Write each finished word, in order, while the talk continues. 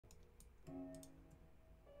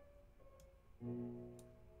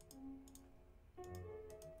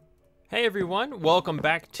Hey everyone, welcome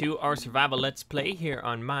back to our survival let's play here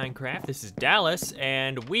on Minecraft. This is Dallas,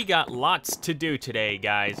 and we got lots to do today,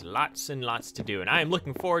 guys. Lots and lots to do, and I am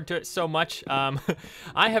looking forward to it so much.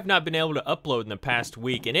 I have not been able to upload in the past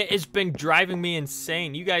week, and it has been driving me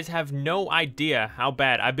insane. You guys have no idea how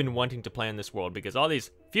bad I've been wanting to play in this world, because all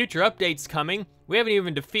these future updates coming. We haven't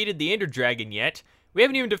even defeated the Ender Dragon yet. We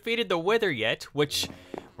haven't even defeated the Wither yet, which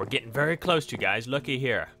we're getting very close to, guys. Looky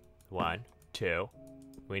here. 1, 2...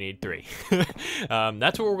 We need 3.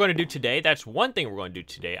 That's what we're going to do today. That's one thing we're going to do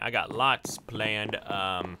today. I got lots planned.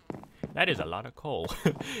 That is a lot of coal.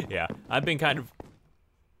 Yeah, I've been kind of...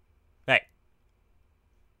 Hey.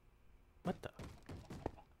 What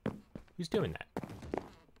the? Who's doing that?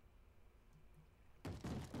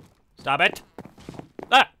 Stop it.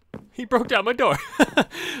 Ah! He broke down my door.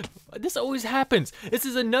 This always happens. This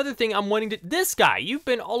is another thing I'm wanting to... This guy, you've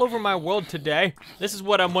been all over my world today. This is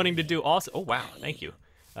what I'm wanting to do also. Oh, wow. Thank you.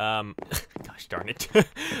 Gosh darn it.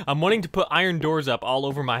 I'm wanting to put iron doors up all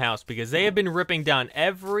over my house because they have been ripping down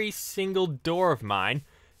every single door of mine,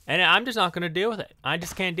 and I'm just not going to deal with it. I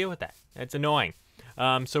just can't deal with that. It's annoying.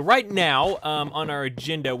 So right now, on our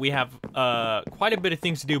agenda, we have quite a bit of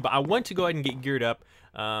things to do, but I want to go ahead and get geared up.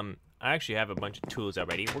 I actually have a bunch of tools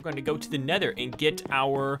already. We're going to go to the Nether and get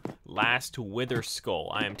our last Wither skull.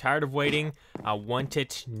 I am tired of waiting. I want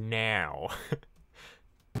it now.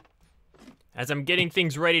 As I'm getting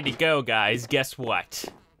things ready to go, guys, guess what?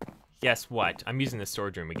 Guess what? I'm using the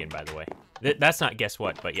storage room again, by the way. That's not guess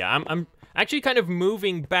what, but yeah, I'm actually kind of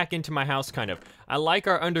moving back into my house, kind of. I like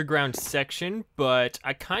our underground section, but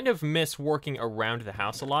I kind of miss working around the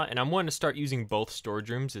house a lot, and I'm wanting to start using both storage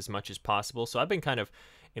rooms as much as possible, so I've been kind of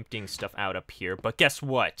emptying stuff out up here, but guess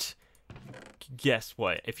what? Guess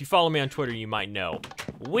what? If you follow me on Twitter, you might know.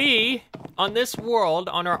 We, on this world,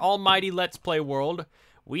 on our almighty Let's Play world,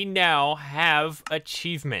 we now have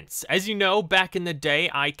achievements. As you know, back in the day,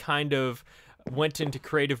 I kind of went into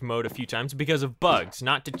creative mode a few times because of bugs.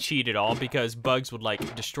 Not to cheat at all, because bugs would,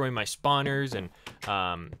 like, destroy my spawners and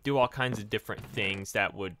do all kinds of different things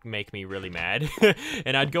that would make me really mad.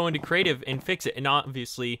 And I'd go into creative and fix it. And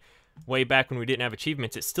obviously, way back when we didn't have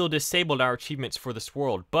achievements, it still disabled our achievements for this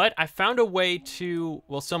world. But I found a way to,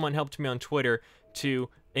 well, someone helped me on Twitter to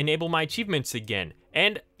enable my achievements again.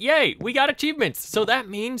 And yay, we got achievements. So that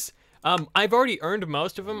means I've already earned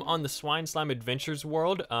most of them on the Swine Slime Adventures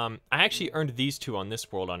world. I actually earned these 2 on this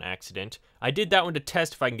world on accident. I did that one to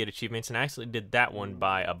test if I can get achievements, and I actually did that one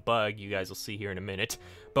by a bug. You guys will see here in a minute.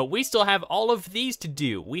 But we still have all of these to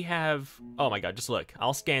do. We have, oh my god, just look.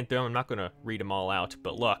 I'll scan through them. I'm not going to read them all out,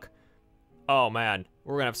 but look. Oh man,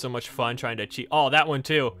 we're going to have so much fun trying to achieve. Oh, that one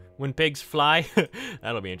too. When pigs fly.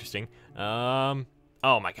 That'll be interesting.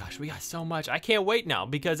 Oh my gosh, we got so much. I can't wait now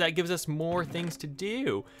because that gives us more things to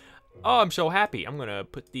do. Oh, I'm so happy. I'm gonna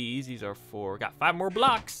put these are for, got 5 more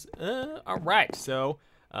blocks. All right, so,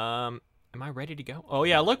 am I ready to go? Oh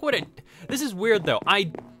yeah, look what this is weird though.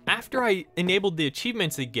 After I enabled the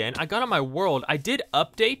achievements again, I got on my world, I did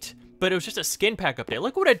update, but it was just a skin pack update.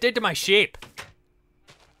 Look what it did to my sheep.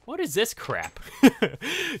 What is this crap?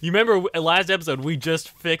 You remember last episode, we just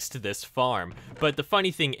fixed this farm. But the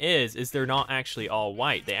funny thing is they're not actually all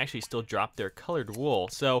white. They actually still drop their colored wool.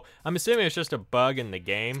 So I'm assuming it's just a bug in the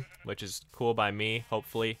game, which is cool by me,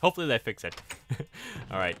 hopefully. Hopefully they fix it.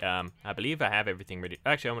 All right, I believe I have everything ready.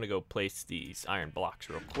 Actually, I'm gonna go place these iron blocks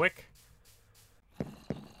real quick.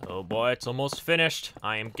 Oh boy, it's almost finished.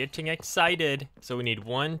 I am getting excited. So we need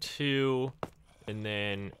 1, 2, and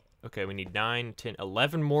then... Okay, we need 9, 10,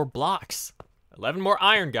 11 more blocks. 11 more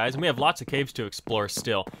iron, guys, and we have lots of caves to explore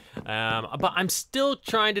still. But I'm still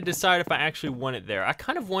trying to decide if I actually want it there. I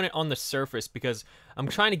kind of want it on the surface because I'm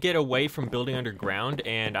trying to get away from building underground,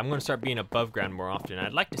 and I'm going to start being above ground more often.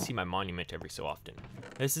 I'd like to see my monument every so often.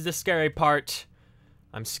 This is the scary part.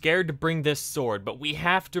 I'm scared to bring this sword, but we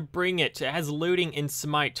have to bring it. It has looting and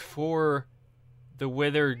smite for... the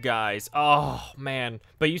Wither guys. Oh, man.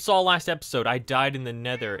 But you saw last episode, I died in the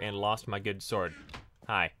Nether and lost my good sword.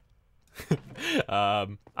 Hi.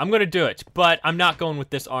 I'm gonna do it, but I'm not going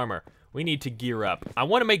with this armor. We need to gear up. I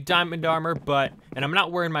want to make diamond armor, and I'm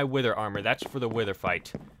not wearing my Wither armor. That's for the Wither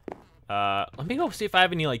fight. Let me go see if I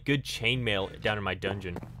have any, like, good chainmail down in my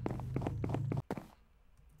dungeon.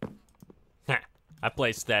 I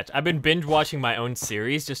placed that. I've been binge watching my own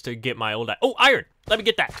series just to get my old... Oh, iron! Let me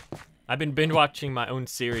get that! I've been binge watching my own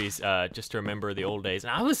series just to remember the old days.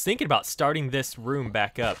 And I was thinking about starting this room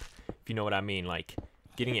back up, if you know what I mean, like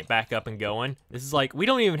getting it back up and going. This is like, we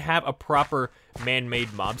don't even have a proper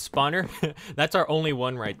man-made mob spawner. That's our only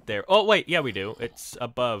one right there. Oh, wait, yeah, we do. It's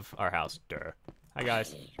above our house. Duh. Hi,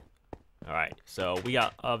 guys. All right, so we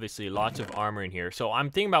got obviously lots of armor in here. So I'm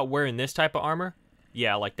thinking about wearing this type of armor.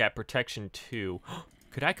 Yeah, like that protection 2.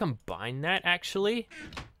 Could I combine that actually?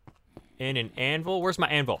 In an anvil? Where's my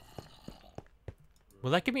anvil?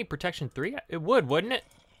 Will that give me protection 3? It would, wouldn't it?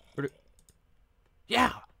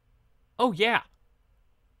 Yeah. Oh, yeah.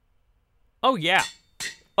 Oh, yeah.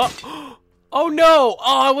 Oh, oh no!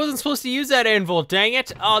 Oh, I wasn't supposed to use that anvil, dang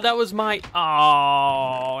it. Oh, that was my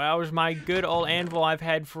good old anvil I've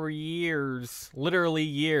had for years. Literally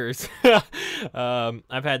years.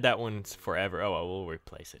 I've had that one forever. Oh, well, we'll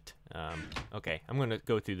replace it. Okay, I'm gonna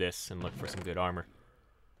go through this and look for some good armor.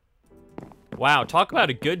 Wow, talk about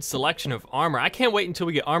a good selection of armor. I can't wait until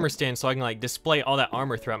we get armor stands so I can like display all that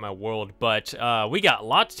armor throughout my world. But we got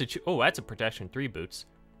lots to choose. Oh, that's a protection 3 boots.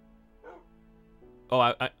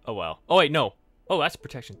 Oh, oh well. Oh wait, no. Oh, that's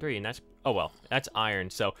protection 3, and that's, oh well, that's iron.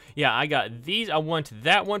 So yeah, I got these. I want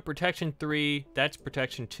that one, protection 3. That's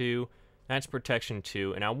protection 2. That's protection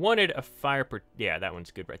 2, and I wanted a fire. Yeah, that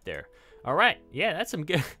one's good right there. All right, yeah, that's some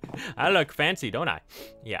good. I look fancy, don't I?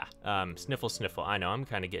 Yeah. Sniffle, sniffle. I know I'm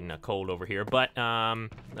kind of getting a cold over here, but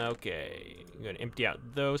okay. I'm gonna empty out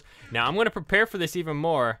those. Now I'm gonna prepare for this even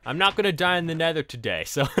more. I'm not gonna die in the Nether today,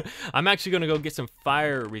 so I'm actually gonna go get some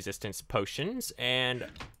fire resistance potions, and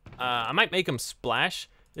I might make them splash.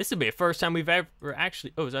 This will be the first time we've ever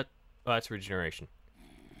actually. Oh, is that? Oh, that's regeneration.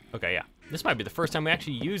 Okay, yeah. This might be the first time we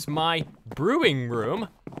actually use my brewing room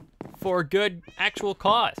for good actual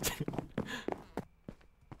cause.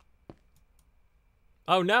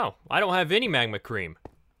 Oh no, I don't have any magma cream.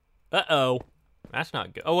 Uh-oh. That's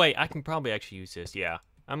not good. Oh wait, I can probably actually use this. Yeah,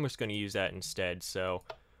 I'm just gonna use that instead. So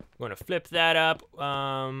I'm gonna flip that up.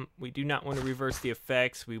 We do not want to reverse the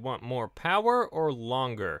effects. We want more power or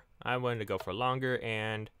longer. I wanted to go for longer,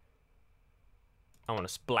 and I want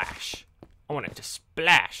to splash. I want it to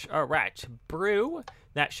splash. All right, brew.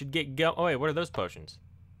 That should get go. Oh wait, what are those potions?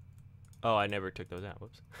 Oh, I never took those out.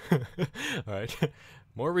 Whoops. All right,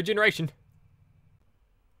 more regeneration.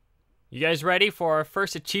 You guys ready for our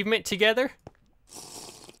first achievement together?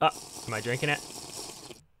 Am I drinking it?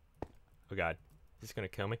 Oh God, is this gonna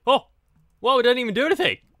kill me? Oh, whoa, it doesn't even do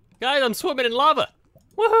anything. Guys, I'm swimming in lava.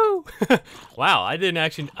 Woohoo! Wow, I didn't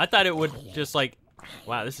actually, I thought it would just like,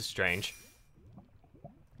 wow, this is strange.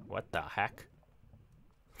 What the heck?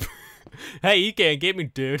 Hey, you can't get me,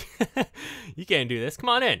 dude. You can't do this. Come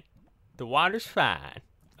on in. The water's fine.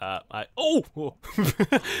 Oh!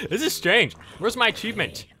 This is strange. Where's my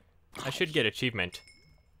achievement? I should get achievement.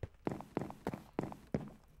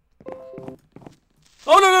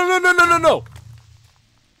 Oh, no.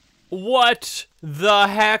 What the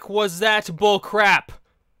heck was that bull crap?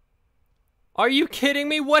 Are you kidding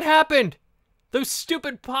me? What happened? Those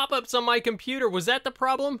stupid pop-ups on my computer, was that the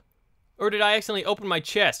problem? Or did I accidentally open my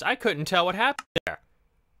chest? I couldn't tell what happened there.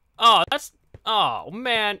 Oh, that's, oh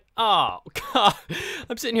man, oh God.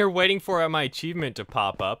 I'm sitting here waiting for my achievement to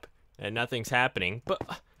pop up and nothing's happening, but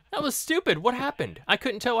that was stupid. What happened? I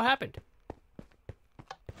couldn't tell what happened.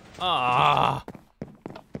 Ah.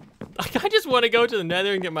 I just want to go to the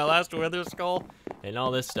Nether and get my last wither skull, and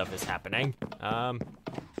all this stuff is happening.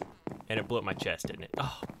 And it blew up my chest, didn't it?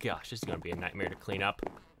 Oh gosh, this is gonna be a nightmare to clean up.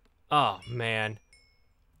 Oh man.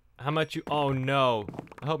 How much you, oh no.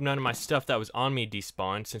 I hope none of my stuff that was on me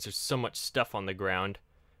despawned since there's so much stuff on the ground.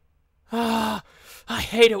 Ah, I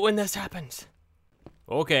hate it when this happens.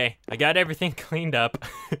 Okay, I got everything cleaned up.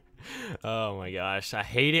 Oh my gosh, I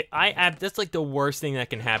hate it. That's like the worst thing that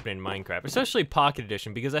can happen in Minecraft, especially Pocket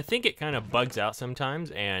Edition, because I think it kind of bugs out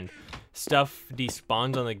sometimes and stuff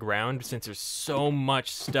despawns on the ground since there's so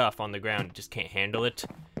much stuff on the ground, it just can't handle it.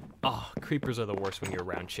 Oh, creepers are the worst when you're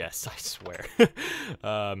around chests, I swear.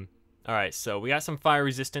 Alright, so we got some fire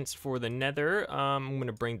resistance for the Nether. I'm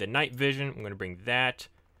gonna bring the night vision, I'm gonna bring that.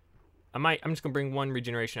 I'm just gonna bring one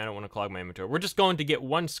regeneration, I don't want to clog my inventory. We're just going to get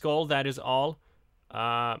one skull, that is all.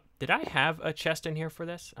 Did I have a chest in here for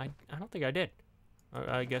this? I don't think I did.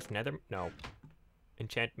 I guess Nether, no.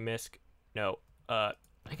 Enchant Misk, no.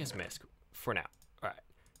 I guess Misk, for now. Alright,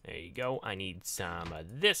 there you go. I need some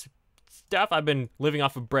of this stuff. I've been living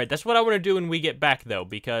off of bread. That's what I want to do when we get back, though,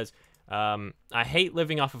 because I hate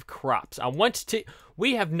living off of crops. I want to,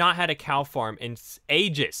 we have not had a cow farm in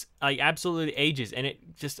ages, like absolutely ages, and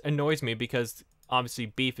it just annoys me because obviously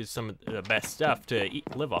beef is some of the best stuff to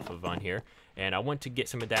live off of on here. And I want to get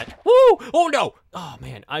some of that. Woo! Oh no! Oh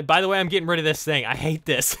man, by the way, I'm getting rid of this thing. I hate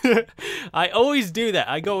this. I always do that.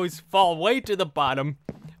 I always fall way to the bottom.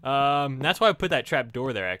 That's why I put that trap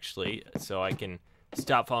door there actually, so I can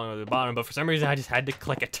stop falling to the bottom, but for some reason I just had to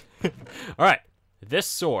click it. Alright, this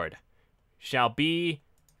sword shall be,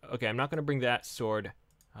 okay, I'm not gonna bring that sword.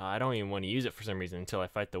 I don't even want to use it for some reason until I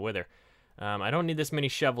fight the wither. I don't need this many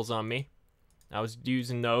shovels on me. I was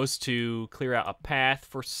using those to clear out a path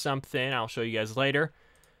for something. I'll show you guys later.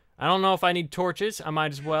 I don't know if I need torches. I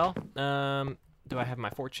might as well. Do I have my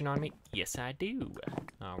fortune on me? Yes, I do.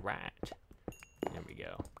 All right. There we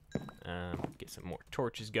go. Get some more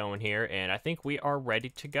torches going here, and I think we are ready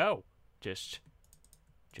to go. Just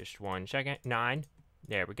 1 second. 9.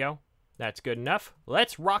 There we go. That's good enough.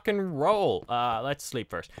 Let's rock and roll. Let's sleep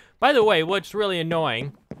first. By the way, what's really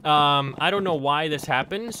annoying, I don't know why this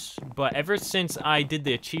happens, but ever since I did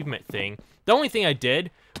the achievement thing, the only thing I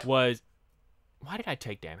did was... Why did I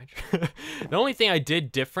take damage? The only thing I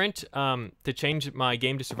did different to change my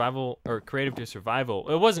game to survival, or creative to survival,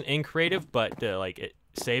 it wasn't in creative, but like it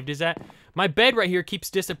saved as that. My bed right here keeps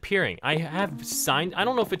disappearing. I have signs. I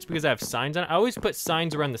don't know if it's because I have signs on it. I always put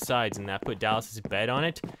signs around the sides, and I put Dallas's bed on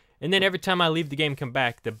it. And then every time I leave the game and come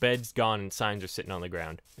back, the bed's gone and signs are sitting on the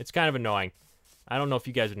ground. It's kind of annoying. I don't know if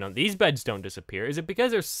you guys would know. These beds don't disappear. Is it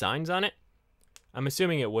because there's signs on it? I'm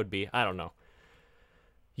assuming it would be. I don't know.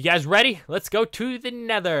 You guys ready? Let's go to the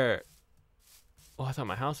Nether. Oh, I thought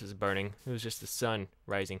my house was burning. It was just the sun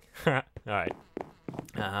rising. All right.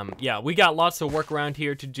 Yeah, we got lots of work around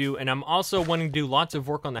here to do, and I'm also wanting to do lots of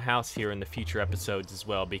work on the house here in the future episodes as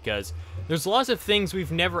well, because there's lots of things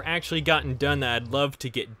we've never actually gotten done that I'd love to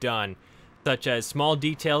get done, such as small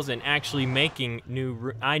details and actually making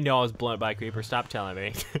new I know I was blown up by a creeper. Stop telling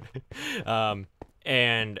me.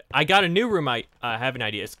 And I got a new room. I have an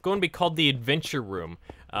idea. It's going to be called the Adventure Room.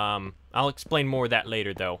 I'll explain more of that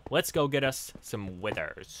later, though. Let's go get us some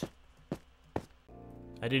withers.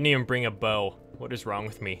 I didn't even bring a bow. What is wrong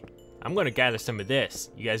with me? I'm going to gather some of this.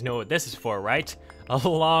 You guys know what this is for, right? A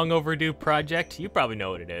long overdue project. You probably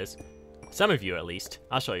know what it is. Some of you, at least.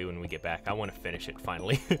 I'll show you when we get back. I want to finish it,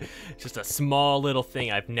 finally. Just a small little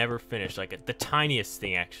thing I've never finished. Like, the tiniest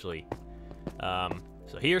thing, actually.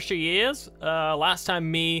 So here she is. Last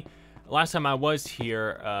time I was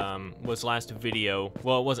here was last video.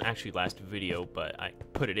 Well, it wasn't actually last video, but I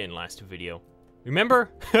put it in last video. Remember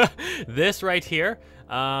this right here?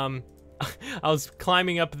 I was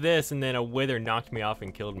climbing up this, and then a wither knocked me off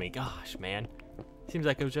and killed me. Gosh, man. Seems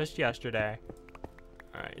like it was just yesterday.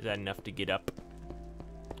 Alright, is that enough to get up?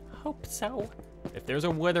 Hope so. If there's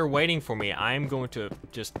a wither waiting for me, I'm going to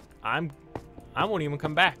just... I won't even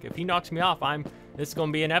come back. If he knocks me off, it's going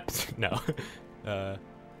to be an episode. No.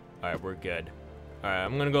 Alright, we're good. Alright,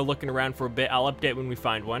 I'm going to go looking around for a bit. I'll update when we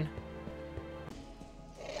find one.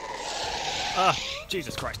 Oh,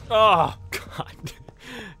 Jesus Christ. Oh, God.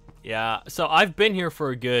 Yeah, so I've been here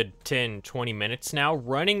for a good 10, 20 minutes now,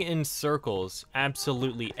 running in circles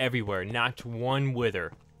absolutely everywhere. Not one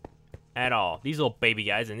wither at all. These little baby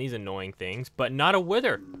guys and these annoying things, but not a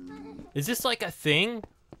wither. Is this like a thing?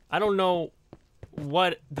 I don't know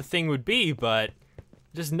what the thing would be, but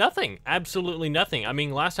just nothing. Absolutely nothing. I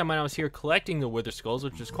mean, last time when I was here collecting the wither skulls,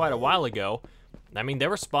 which was quite a while ago, I mean, they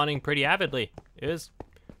were spawning pretty avidly. It was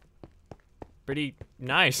pretty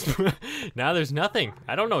nice. Now there's nothing.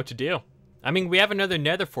 I don't know what to do. I mean, we have another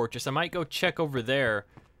nether fortress. I might go check over there,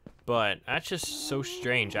 but that's just so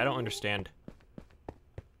strange. I don't understand.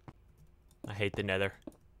 I hate the nether.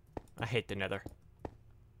 I hate the nether.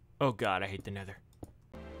 Oh God, I hate the nether.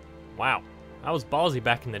 Wow, I was ballsy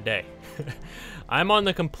back in the day. I'm on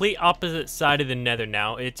the complete opposite side of the nether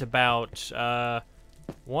now. It's about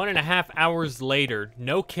 1.5 hours later.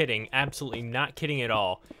 No kidding, absolutely not kidding at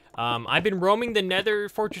all. I've been roaming the nether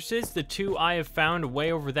fortresses, the two I have found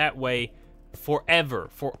way over that way, forever,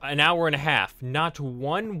 for an hour and a half. Not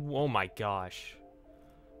one, oh my gosh.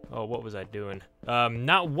 Oh, what was I doing?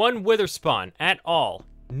 Not one wither spawn at all.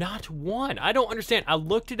 Not one. I don't understand. I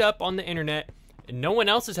looked it up on the internet, and no one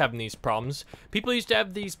else is having these problems. People used to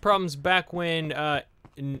have these problems back when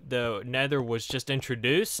the nether was just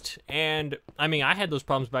introduced, and I mean, I had those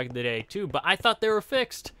problems back in the day too, but I thought they were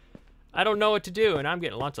fixed. I don't know what to do, and I'm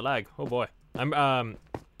getting lots of lag. Oh boy. I'm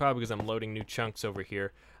probably because I'm loading new chunks over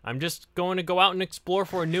here. I'm just going to go out and explore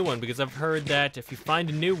for a new one, because I've heard that if you find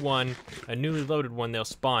a new one, a newly loaded one, they'll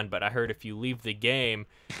spawn. But I heard if you leave the game,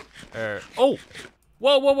 oh,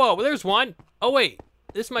 whoa, whoa, whoa, there's one. Oh wait,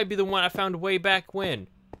 this might be the one I found way back when.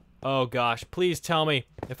 Oh gosh, please tell me.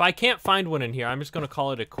 If I can't find one in here, I'm just gonna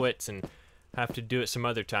call it a quits and have to do it some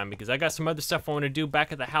other time, because I got some other stuff I want to do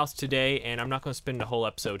back at the house today, and I'm not going to spend the whole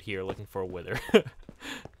episode here looking for a wither.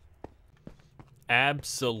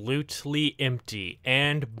 Absolutely empty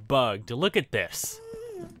and bugged. Look at this.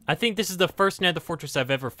 I think this is the first nether fortress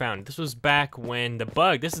I've ever found. This was back when the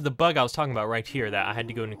bug, this is the bug I was talking about right here that I had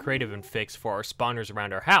to go into creative and fix for our spawners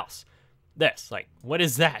around our house. This, like, what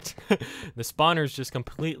is that? The spawners just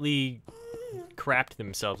completely crapped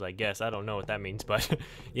themselves, I guess. I don't know what that means, but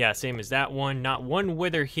yeah, same as that one. Not one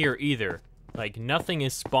wither here either. Like, nothing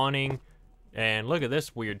is spawning. And look at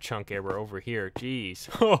this weird chunk error over here. Jeez.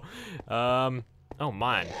 Oh,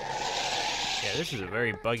 man. Yeah, this is a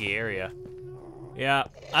very buggy area. Yeah,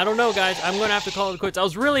 I don't know, guys. I'm gonna have to call it quits. I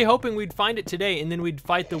was really hoping we'd find it today, and then we'd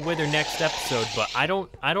fight the wither next episode, but I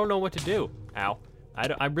don't know what to do. Ow.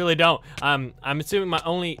 I really don't. I'm assuming my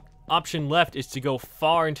only option left is to go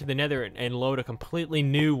far into the nether and load a completely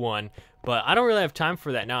new one, but I don't really have time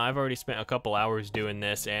for that now. I've already spent a couple hours doing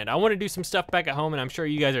this, and I want to do some stuff back at home, and I'm sure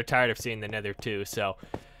you guys are tired of seeing the nether too, so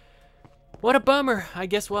what a bummer. I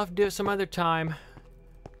guess we'll have to do it some other time.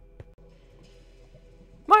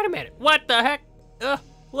 Wait a minute. What the heck?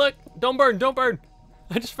 Look, don't burn, don't burn.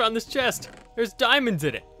 I just found this chest. There's diamonds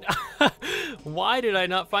in it. Why did I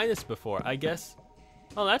not find this before? I guess,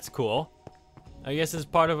 oh, that's cool. I guess it's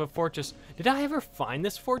part of a fortress. Did I ever find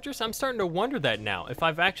this fortress? I'm starting to wonder that now, if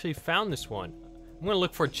I've actually found this one. I'm gonna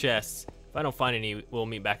look for chests. If I don't find any, we'll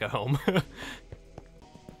meet back at home.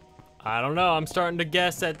 I don't know, I'm starting to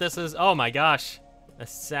guess that this is, oh my gosh, a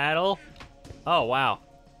saddle? Oh, wow,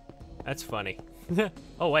 that's funny.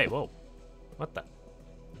 Oh, wait, whoa, what the?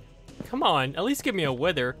 Come on, at least give me a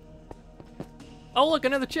wither. Oh, look,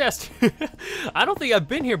 another chest. I don't think I've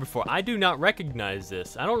been here before. I do not recognize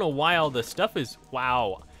this. I don't know why all this stuff is,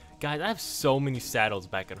 wow. Guys, I have so many saddles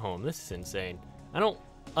back at home. This is insane.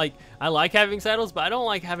 I like having saddles, but I don't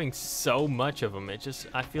like having so much of them. It just,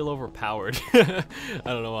 I feel overpowered. I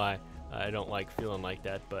don't know why. I don't like feeling like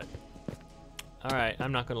that, but. All right,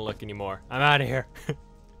 I'm not gonna look anymore. I'm out of here.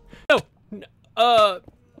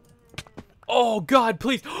 Oh God,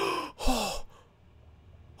 please.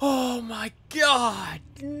 Oh my God,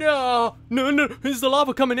 no. No, is the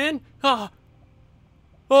lava coming in?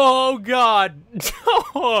 Oh God,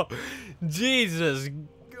 oh, Jesus.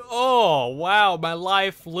 Oh, wow, my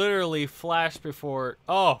life literally flashed before,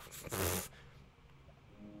 oh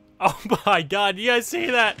my God, you guys see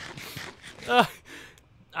that?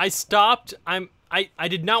 I stopped, I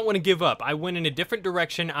did not want to give up. I went in a different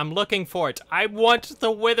direction. I'm looking for it. I want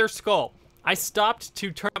the wither skull. I stopped to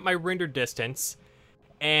turn up my render distance.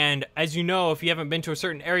 And as you know, if you haven't been to a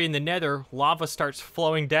certain area in the nether, lava starts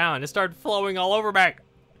flowing down. It started flowing all over me.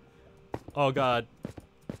 Oh God.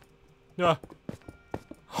 How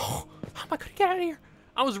am I gonna get out of here?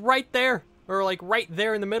 I was right there. Or like right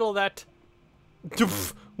there in the middle of that.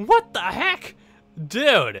 What the heck?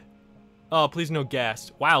 Dude. Oh, please no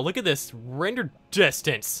gas. Wow, look at this render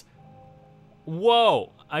distance.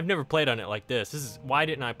 Whoa, I've never played on it like this. Why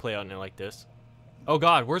didn't I play on it like this? Oh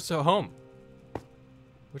God, where's the home?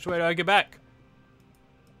 Which way do I get back?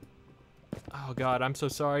 Oh God, I'm so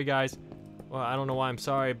sorry, guys. Well, I don't know why I'm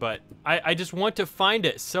sorry, but I just want to find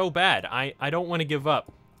it so bad. I don't want to give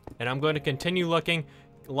up. And I'm going to continue looking.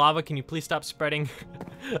 Lava, can you please stop spreading?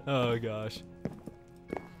 Oh gosh.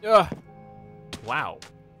 Ugh. Wow.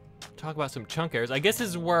 Talk about some chunk errors. I guess this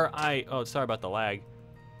is where oh, sorry about the lag.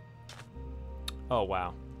 Oh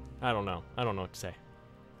wow. I don't know what to say.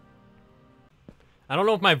 I don't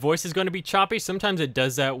know if my voice is going to be choppy. Sometimes it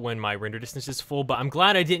does that when my render distance is full, but I'm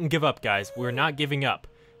glad I didn't give up, guys. We're not giving up.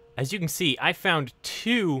 As you can see, I found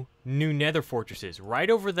 2 new nether fortresses, right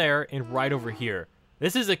over there and right over here.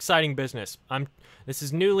 This is exciting business. This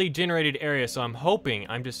is newly generated area, so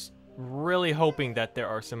I'm just really hoping that there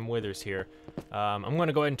are some withers here. I'm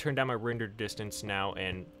gonna go ahead and turn down my render distance now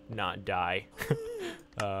and not die.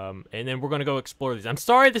 And then we're gonna go explore these. I'm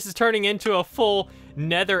sorry this is turning into a full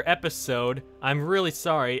nether episode. I'm really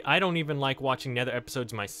sorry. I don't even like watching nether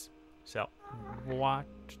episodes myself. What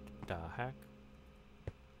the heck?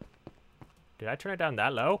 Did I turn it down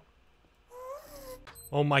that low?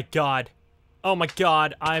 Oh my God. Oh my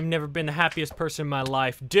God, I've never been the happiest person in my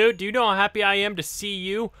life. Dude, do you know how happy I am to see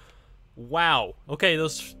you? Wow. Okay,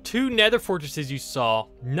 those 2 nether fortresses you saw,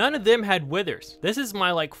 none of them had withers. This is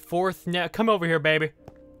my, like, 4th net. Come over here, baby.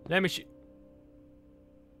 Let me shoot.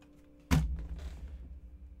 You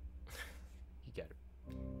got it.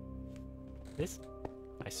 This?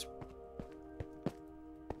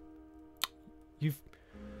 You've...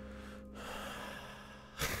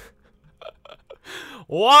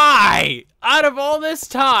 Why? Out of all this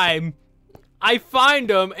time, I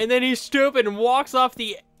find him, and then he's stupid and walks off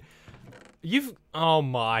the... Oh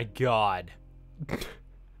my God.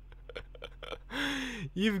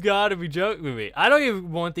 You've got to be joking with me. I don't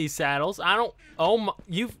even want these saddles. Okay,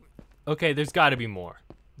 there's got to be more.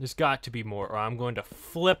 There's got to be more, or I'm going to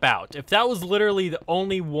flip out. If that was literally the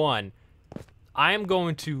only one, I am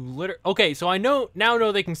going to okay, so I now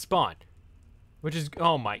know they can spawn. Which is,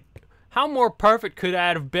 oh my, how more perfect could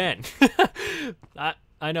that have been?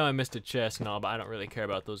 I know I missed a chest and all, but I don't really care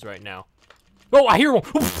about those right now. Oh, I hear one.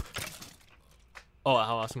 Oh,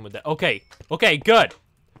 how awesome would that? Okay, okay, good.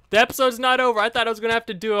 The episode's not over. I thought I was gonna have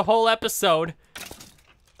to do a whole episode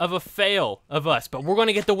of a fail of us, but we're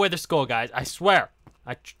gonna get the wither skull, guys. I swear.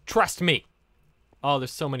 Trust me. Oh,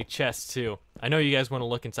 there's so many chests too. I know you guys want to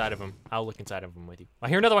look inside of them. I'll look inside of them with you. I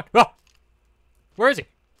hear another one. Oh! Where is he?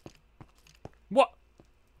 What?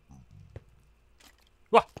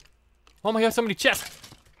 What? Oh my god, so many chests.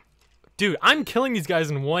 Dude, I'm killing these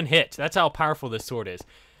guys in one hit. That's how powerful this sword is.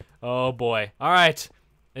 Oh boy. All right.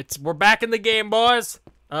 We're back in the game, boys.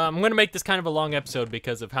 I'm gonna make this kind of a long episode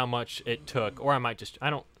because of how much it took, or I might just,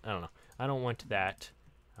 I don't know. I don't want that.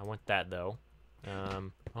 I want that though.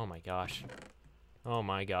 Oh my gosh. Oh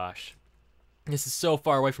my gosh. This is so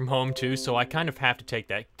far away from home too, so I kind of have to take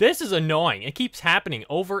that. This is annoying. It keeps happening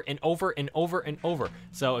over and over and over and over.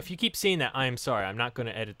 So if you keep seeing that, I am sorry. I'm not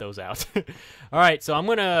gonna edit those out. All right, so I'm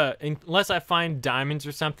gonna, unless I find diamonds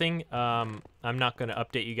or something, I'm not gonna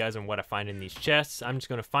update you guys on what I find in these chests. I'm just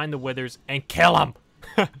gonna find the withers and kill them.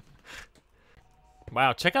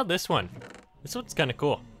 Wow, check out this one. This one's kind of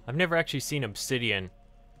cool. I've never actually seen obsidian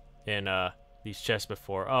in these chests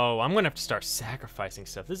before. Oh, I'm gonna have to start sacrificing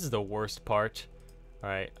stuff. This is the worst part. All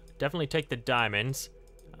right, definitely take the diamonds.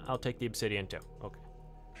 I'll take the obsidian too. Okay.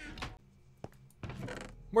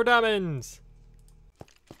 More diamonds.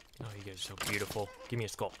 Oh, you guys are so beautiful. Give me a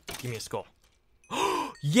skull. Give me a skull.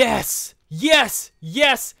 Yes! Yes!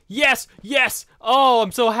 Yes! Yes! Yes! Oh,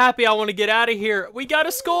 I'm so happy. I want to get out of here. We got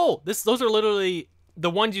a skull. Those are literally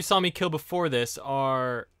the ones you saw me kill before this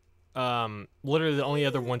are literally the only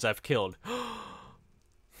other ones I've killed.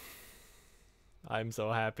 I'm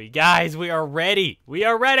so happy. Guys, we are ready. We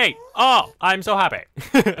are ready. Oh, I'm so happy.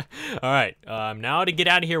 All right, now to get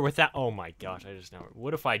out of here without, oh my gosh, I just know.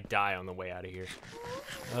 What if I die on the way out of here?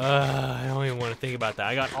 I don't even want to think about that.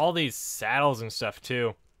 I got all these saddles and stuff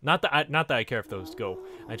too. Not that I care if those go.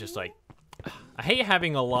 I just like, I hate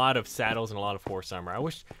having a lot of saddles and a lot of horse armor. I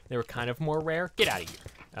wish they were kind of more rare. Get out of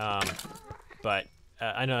here. But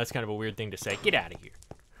I know that's kind of a weird thing to say. Get out of here.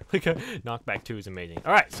 Knockback 2 is amazing.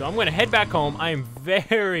 All right, so I'm going to head back home. I am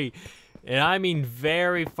very, and I mean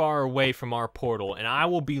very far away from our portal, and I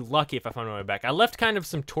will be lucky if I find my way back. I left kind of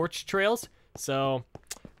some torch trails, so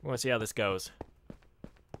we're going to see how this goes.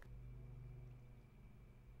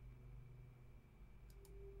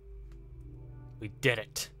 We did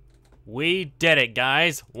it. We did it,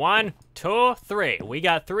 guys. 1, 2, 3. We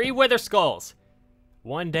got 3 wither skulls.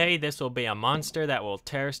 One day, this will be a monster that will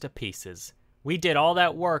tear us to pieces. We did all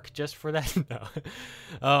that work just for that. No.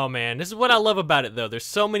 Oh, man. This is what I love about it, though. There's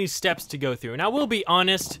so many steps to go through. And I will be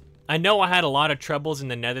honest, I know I had a lot of troubles in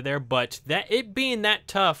the Nether there, but it being that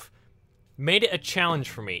tough made it a challenge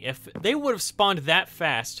for me. If they would have spawned that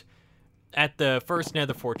fast at the first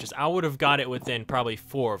Nether fortress, I would have got it within probably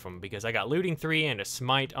 4 of them, because I got looting 3 and a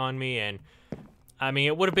smite on me, and I mean,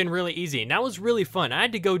 it would have been really easy. And that was really fun. I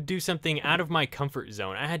had to go do something out of my comfort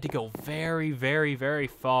zone. I had to go very, very, very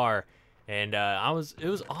far. And it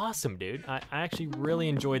was awesome, dude. I actually really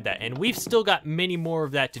enjoyed that. And we've still got many more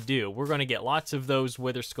of that to do. We're going to get lots of those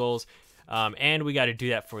wither skulls. And we got to do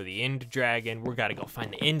that for the end dragon. We're got to go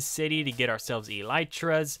find the end city to get ourselves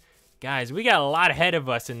elytras. Guys, we got a lot ahead of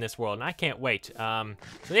us in this world, and I can't wait. So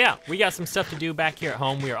yeah, we got some stuff to do back here at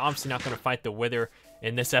home. We are obviously not going to fight the wither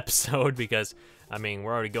in this episode because, I mean,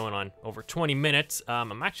 we're already going on over 20 minutes.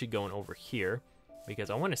 I'm actually going over here because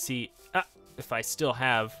I want to see if I still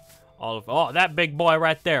have all of, oh, that big boy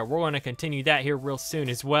right there. We're going to continue that here real soon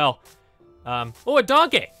as well. Oh, a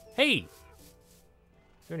donkey. Hey. Is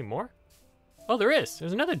there any more? Oh, there is.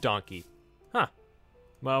 There's another donkey. Huh.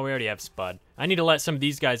 Well, we already have Spud. I need to let some of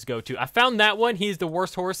these guys go too. I found that one. He's the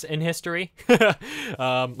worst horse in history.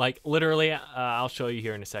 Like literally, I'll show you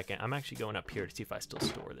here in a second. I'm actually going up here to see if I still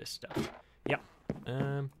store this stuff. Yep.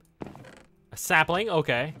 A sapling.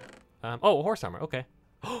 Okay. Oh, a horse armor. Okay.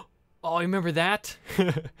 Oh, you remember that?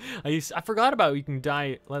 I forgot about you can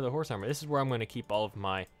dye leather horse armor. This is where I'm going to keep all of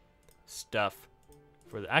my stuff.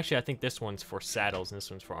 Actually, I think this one's for saddles and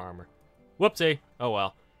this one's for armor. Whoopsie. Oh,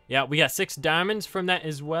 well. Yeah, we got 6 diamonds from that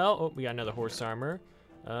as well. Oh, we got another horse armor.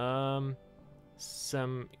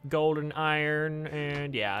 Some golden iron,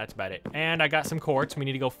 and yeah, that's about it. And I got some quartz. We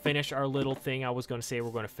need to go finish our little thing I was going to say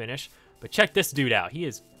we're going to finish. But check this dude out. He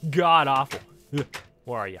is god-awful.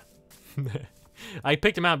 Where are you? I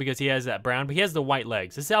picked him out because he has that brown, but he has the white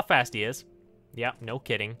legs. This is how fast he is. Yeah, no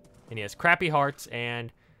kidding. And he has crappy hearts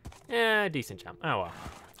and decent jump. Oh, well.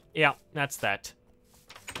 Yeah, that's that.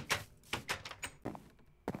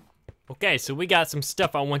 Okay, so we got some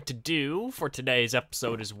stuff I want to do for today's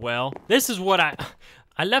episode as well. This is what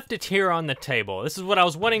I left it here on the table. This is what I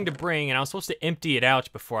was wanting to bring, and I was supposed to empty it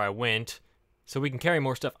out before I went, so we can carry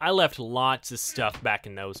more stuff. I left lots of stuff back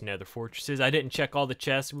in those nether fortresses. I didn't check all the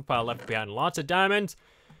chests. We probably left behind lots of diamonds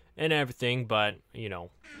and everything, but, you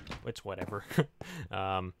know, it's whatever.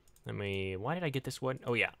 Why did I get this one?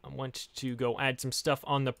 Oh, yeah, I want to go add some stuff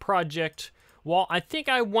on the project wall. I think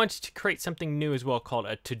I want to create something new as well called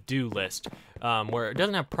a to-do list, where it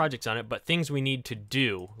doesn't have projects on it, but things we need to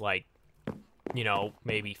do, like, you know,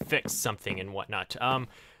 maybe fix something and whatnot.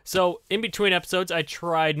 So in between episodes, I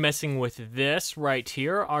tried messing with this right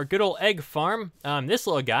here, our good old egg farm. This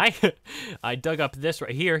little guy, I dug up this right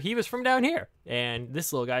here. He was from down here, and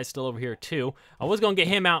this little guy's still over here too. I was gonna get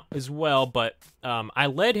him out as well, but I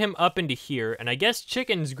led him up into here, and I guess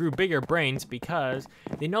chickens grew bigger brains because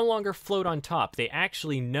they no longer float on top. They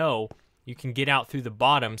actually know you can get out through the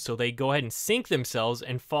bottom, so they go ahead and sink themselves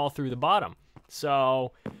and fall through the bottom.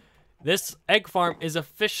 So this egg farm is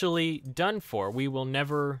officially done for. We will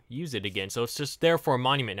never use it again. So it's just there for a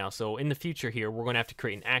monument now. So in the future here, we're going to have to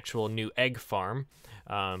create an actual new egg farm,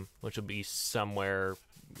 which will be somewhere,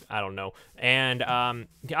 I don't know. And, oh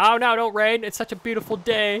no, don't rain. It's such a beautiful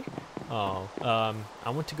day. Oh, I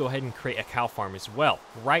want to go ahead and create a cow farm as well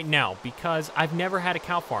right now because I've never had a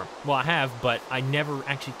cow farm. Well, I have, but I never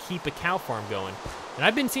actually keep a cow farm going. And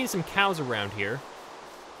I've been seeing some cows around here.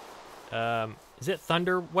 Is it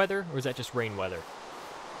thunder weather, or is that just rain weather?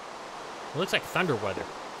 It looks like thunder weather.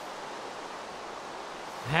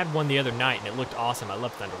 I had one the other night, and it looked awesome. I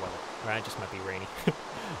love thunder weather. All right, it just might be rainy. All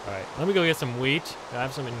right, let me go get some wheat. I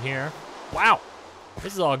have some in here. Wow,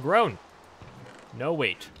 this is all grown. No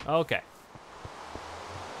wheat. Okay.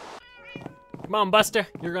 Come on, Buster.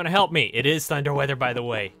 You're going to help me. It is thunder weather, by the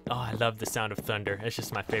way. Oh, I love the sound of thunder. It's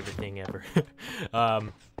just my favorite thing ever.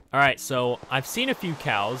 All right, so I've seen a few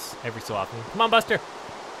cows every so often. Come on, Buster.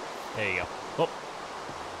 There you go. Oh.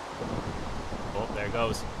 Oh, there it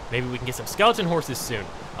goes. Maybe we can get some skeleton horses soon.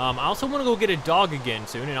 I also want to go get a dog again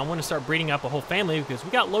soon, and I want to start breeding up a whole family because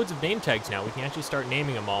we got loads of name tags now. We can actually start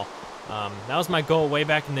naming them all. That was my goal way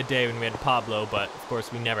back in the day when we had Pablo, but of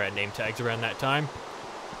course we never had name tags around that time.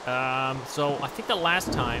 So I think the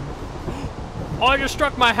last time... Oh, I just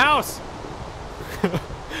struck my house!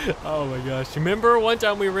 Oh my gosh. Remember one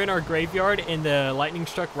time we were in our graveyard and the lightning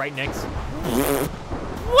struck right next?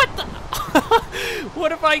 What the?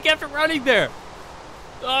 What if I kept running there?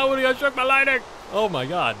 Oh, what if I struck my lightning? Oh my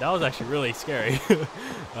god, that was actually really scary.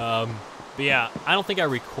 But yeah, I don't think I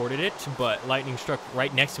recorded it, but lightning struck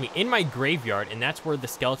right next to me in my graveyard, and that's where the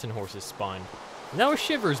skeleton horses spawned. And that was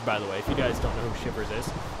Shivers, by the way, if you guys don't know who Shivers is.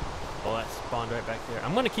 Oh, that spawned right back there.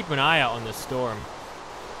 I'm gonna keep an eye out on this storm.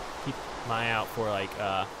 Keep my eye out for, like,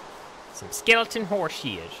 some skeleton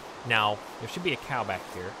horses. Now, there should be a cow back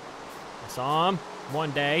here. I saw him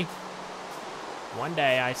one day. One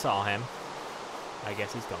day I saw him. I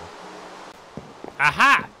guess he's gone.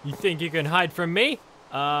 Aha! You think you can hide from me?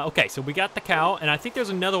 Okay, so we got the cow, and I think there's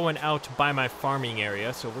another one out by my farming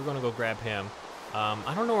area, so we're gonna go grab him.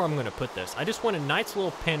 I don't know where I'm gonna put this. I just want a nice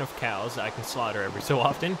little pen of cows that I can slaughter every so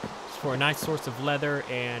often, just for a nice source of leather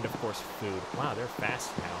and, of course, food. Wow, they're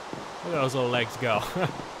fast now. Look at those little legs go.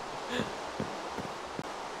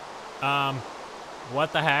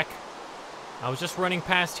 What the heck? I was just running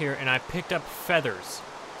past here, and I picked up feathers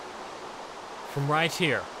from right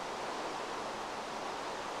here.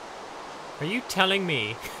 Are you telling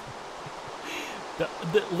me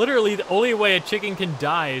literally the only way a chicken can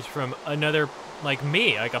die is from another, like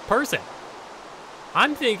me, like a person?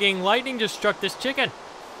 I'm thinking lightning just struck this chicken.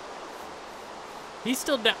 He's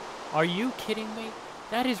still down. Are you kidding me?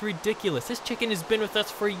 That is ridiculous. This chicken has been with us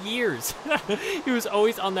for years. He was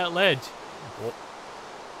always on that ledge. Well,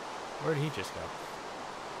 where did he just go?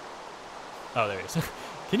 Oh, there he is.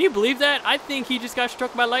 Can you believe that? I think he just got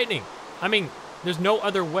struck by lightning. I mean, there's no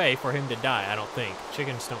other way for him to die, I don't think.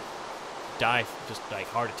 Chickens don't die just like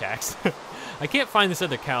heart attacks. I can't find this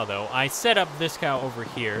other cow though. I set up this cow over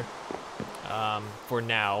here for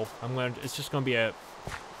now. It's just gonna be a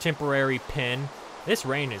temporary pen. This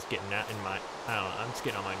rain is getting out in my, I don't know, I'm just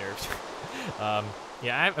getting on my nerves.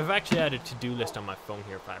 Yeah, I've actually had a to-do list on my phone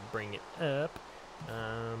here if I bring it up.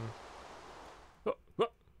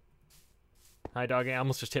 Hi, doggy. I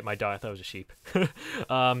almost just hit my dog. I thought it was a sheep.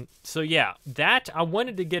 So yeah, I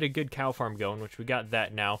wanted to get a good cow farm going, which we got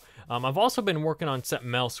that now. I've also been working on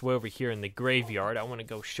something else way over here in the graveyard. I want to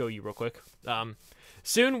go show you real quick.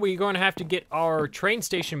 Soon we're going to have to get our train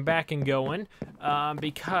station back and going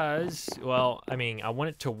because, well, I mean, I want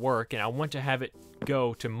it to work and I want to have it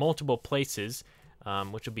go to multiple places,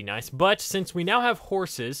 which will be nice. But since we now have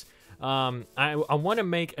horses, I want to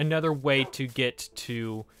make another way to get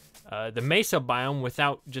to the mesa biome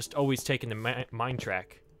without just always taking the mine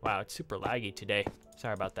track. Wow, it's super laggy today.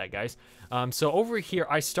 Sorry about that, guys. So over here,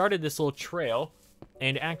 I started this little trail,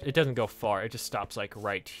 and it doesn't go far. It just stops like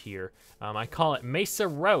right here. I call it Mesa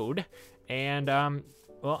Road, and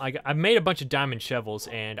well, I made a bunch of diamond shovels,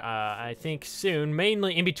 and I think soon,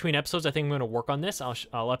 mainly in between episodes, I think I'm going to work on this. I'll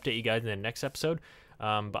update you guys in the next episode.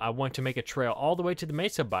 But I want to make a trail all the way to the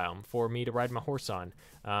mesa biome for me to ride my horse on.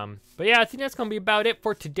 But yeah, I think that's going to be about it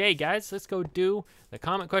for today, guys. Let's go do the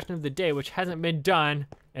comment question of the day, which hasn't been done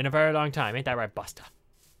in a very long time. Ain't that right, Busta?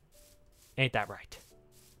 Ain't that right?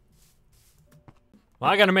 Well,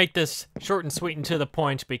 I gotta make this short and sweet and to the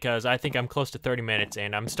point because I think I'm close to 30 minutes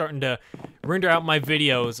and I'm starting to render out my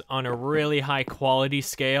videos on a really high quality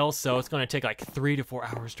scale, so it's gonna take like 3 to 4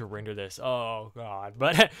 hours to render this. Oh god.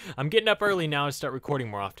 But I'm getting up early now to start recording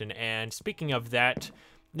more often, and speaking of that,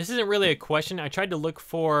 this isn't really a question. I tried to look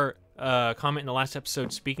for a comment in the last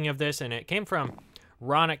episode speaking of this, and it came from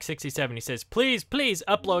Ronic67. He says, please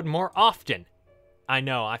upload more often. I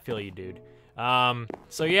know, I feel you, dude.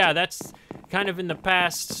 So yeah, that's kind of in the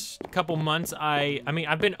past couple months. I mean,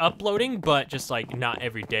 I've been uploading, but just like not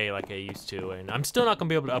every day like I used to, and I'm still not gonna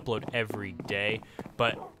be able to upload every day,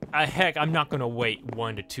 but heck, I'm not gonna wait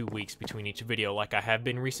 1 to 2 weeks between each video like I have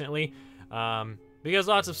been recently, because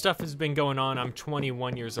lots of stuff has been going on. I'm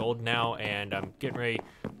 21 years old now, and I'm getting ready.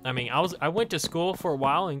 I mean, I went to school for a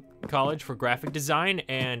while in college for graphic design,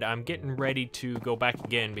 and I'm getting ready to go back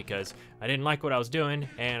again because I didn't like what I was doing,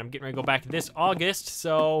 and I'm getting ready to go back this August,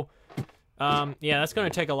 so yeah, that's going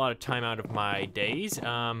to take a lot of time out of my days,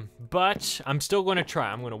 but I'm still going to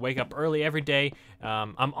try. I'm going to wake up early every day.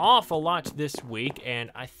 I'm off a lot this week, and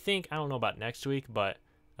I don't know about next week, but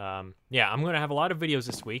yeah, I'm going to have a lot of videos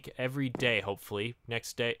this week, every day, hopefully.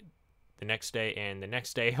 Next day, the next day, and the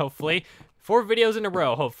next day, hopefully. 4 videos in a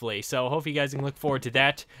row, hopefully. So hope you guys can look forward to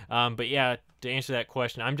that. But yeah, to answer that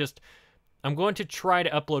question, I'm going to try to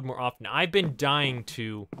upload more often. I've been dying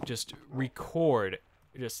to just record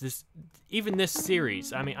even this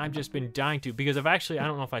series. I mean, I've just been dying to, because I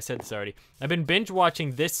don't know if I said this already, I've been binge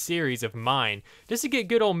watching this series of mine just to get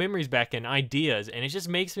good old memories back and ideas, and it just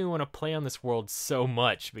makes me want to play on this world so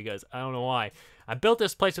much, because I don't know why. I built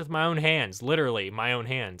this place with my own hands, literally my own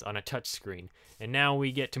hands, on a touch screen, and now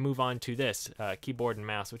we get to move on to this keyboard and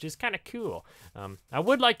mouse, which is kind of cool. I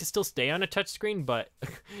would like to still stay on a touch screen, but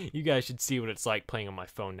you guys should see what it's like playing on my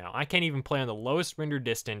phone now. I can't even play on the lowest render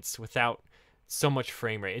distance without so much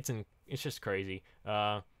frame rate. It's just crazy.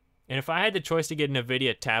 And if I had the choice to get an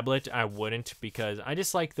NVIDIA tablet, I wouldn't, because I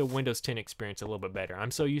just like the Windows 10 experience a little bit better.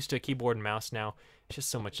 I'm so used to keyboard and mouse now. It's just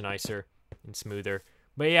so much nicer and smoother.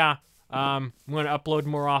 But yeah, I'm going to upload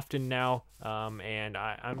more often now, and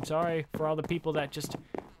I'm sorry for all the people that just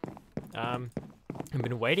have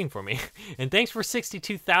been waiting for me. And thanks for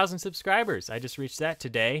 62,000 subscribers. I just reached that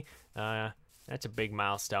today. That's a big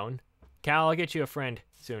milestone. Cal, I'll get you a friend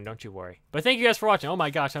soon, don't you worry. But thank you guys for watching. Oh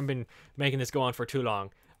my gosh, I've been making this go on for too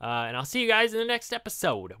long. And I'll see you guys in the next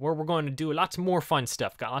episode, where we're going to do lots more fun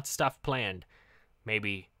stuff. Got lots of stuff planned.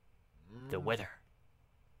 Maybe the weather.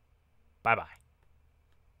 Bye-bye.